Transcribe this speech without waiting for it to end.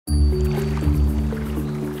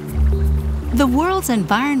The world's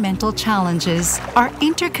environmental challenges are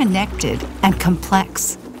interconnected and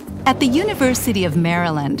complex. At the University of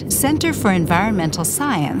Maryland Center for Environmental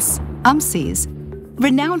Science, UMCES,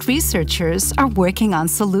 renowned researchers are working on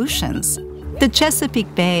solutions. The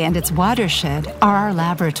Chesapeake Bay and its watershed are our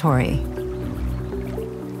laboratory.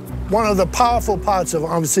 One of the powerful parts of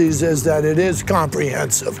UMCES is that it is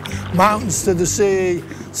comprehensive. Mountains to the sea,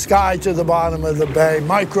 sky to the bottom of the bay,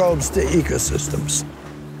 microbes to ecosystems.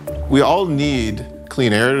 We all need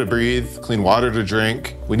clean air to breathe, clean water to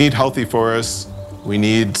drink. We need healthy forests. We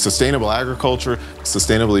need sustainable agriculture,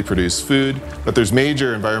 sustainably produced food, but there's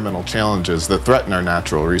major environmental challenges that threaten our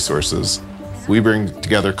natural resources. We bring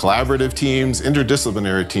together collaborative teams,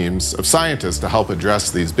 interdisciplinary teams of scientists to help address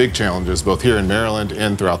these big challenges both here in Maryland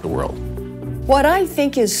and throughout the world. What I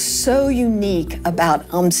think is so unique about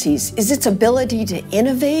UMCES is its ability to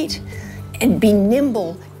innovate and be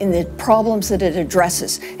nimble in the problems that it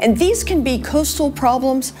addresses. And these can be coastal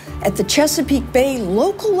problems at the Chesapeake Bay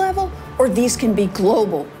local level, or these can be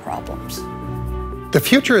global problems. The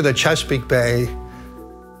future of the Chesapeake Bay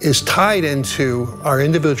is tied into our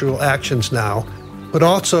individual actions now, but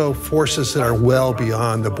also forces that are well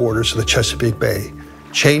beyond the borders of the Chesapeake Bay.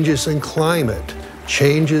 Changes in climate,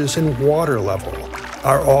 changes in water level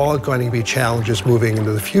are all going to be challenges moving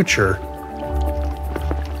into the future.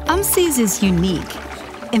 UMCES is unique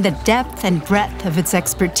in the depth and breadth of its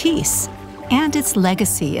expertise and its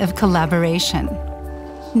legacy of collaboration.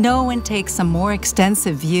 No one takes a more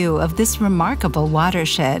extensive view of this remarkable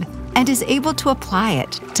watershed and is able to apply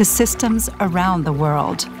it to systems around the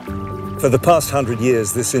world. For the past 100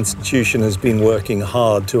 years, this institution has been working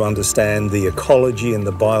hard to understand the ecology and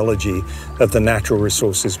the biology of the natural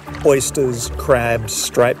resources: oysters, crabs,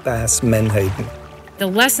 striped bass, menhaden. The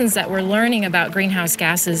lessons that we're learning about greenhouse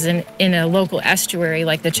gases in a local estuary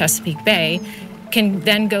like the Chesapeake Bay can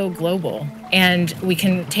then go global. And we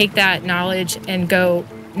can take that knowledge and go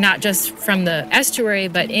not just from the estuary,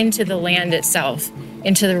 but into the land itself,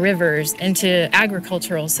 into the rivers, into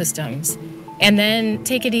agricultural systems, and then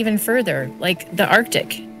take it even further, like the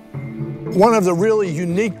Arctic. One of the really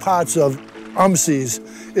unique parts of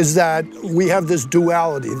UMCES is that we have this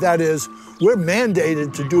duality. That is, we're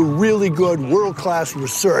mandated to do really good world-class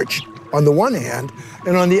research on the one hand,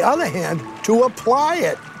 and on the other hand, to apply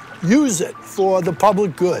it, use it for the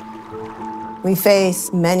public good. We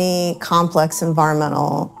face many complex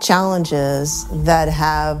environmental challenges that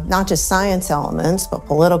have not just science elements, but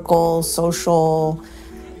political, social,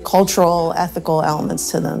 cultural, ethical elements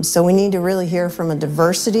to them. So we need to really hear from a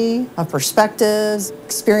diversity of perspectives,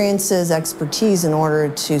 experiences, expertise in order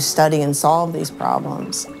to study and solve these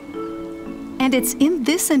problems. And it's in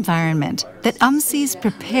this environment that UMCES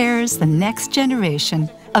prepares the next generation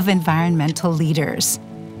of environmental leaders.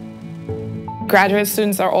 Graduate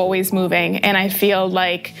students are always moving, and I feel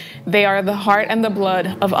like they are the heart and the blood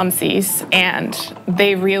of UMCES, and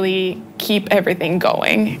they really keep everything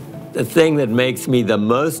going. The thing that makes me the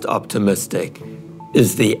most optimistic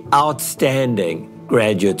is the outstanding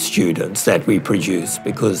graduate students that we produce,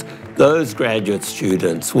 because those graduate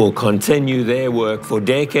students will continue their work for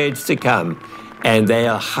decades to come, and they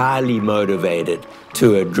are highly motivated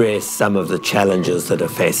to address some of the challenges that are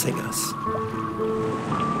facing us.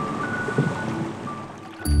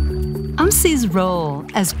 UMCES' role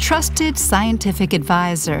as trusted scientific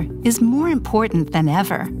advisor is more important than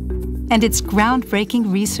ever, and its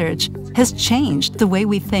groundbreaking research has changed the way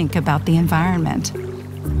we think about the environment.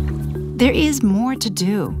 There is more to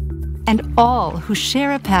do, and all who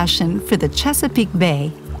share a passion for the Chesapeake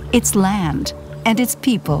Bay, its land, and its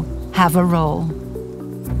people have a role.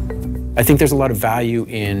 I think there's a lot of value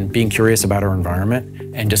in being curious about our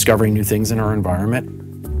environment and discovering new things in our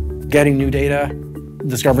environment. Getting new data,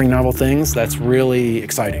 discovering novel things, that's really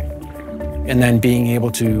exciting. And then being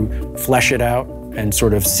able to flesh it out and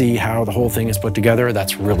sort of see how the whole thing is put together,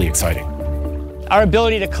 that's really exciting. Our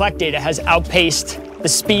ability to collect data has outpaced the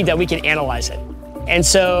speed that we can analyze it. And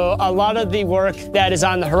so a lot of the work that is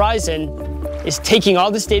on the horizon is taking all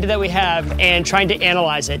this data that we have and trying to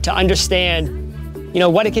analyze it to understand,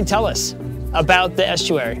 what it can tell us about the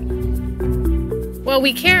estuary. Well,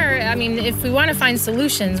 we care. I mean, if we want to find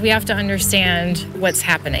solutions, we have to understand what's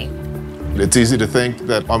happening. It's easy to think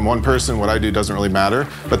that on one person, what I do doesn't really matter,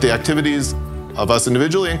 but the activities of us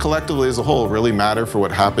individually and collectively as a whole really matter for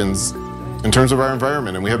what happens in terms of our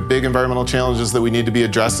environment, and we have big environmental challenges that we need to be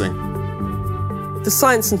addressing. The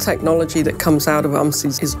science and technology that comes out of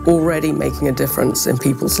UMCES is already making a difference in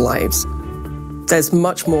people's lives. There's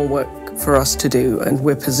much more work for us to do, and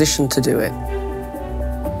we're positioned to do it.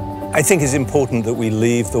 I think it's important that we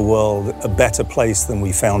leave the world a better place than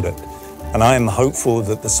we found it. And I am hopeful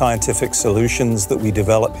that the scientific solutions that we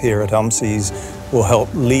develop here at UMCES will help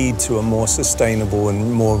lead to a more sustainable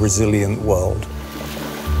and more resilient world.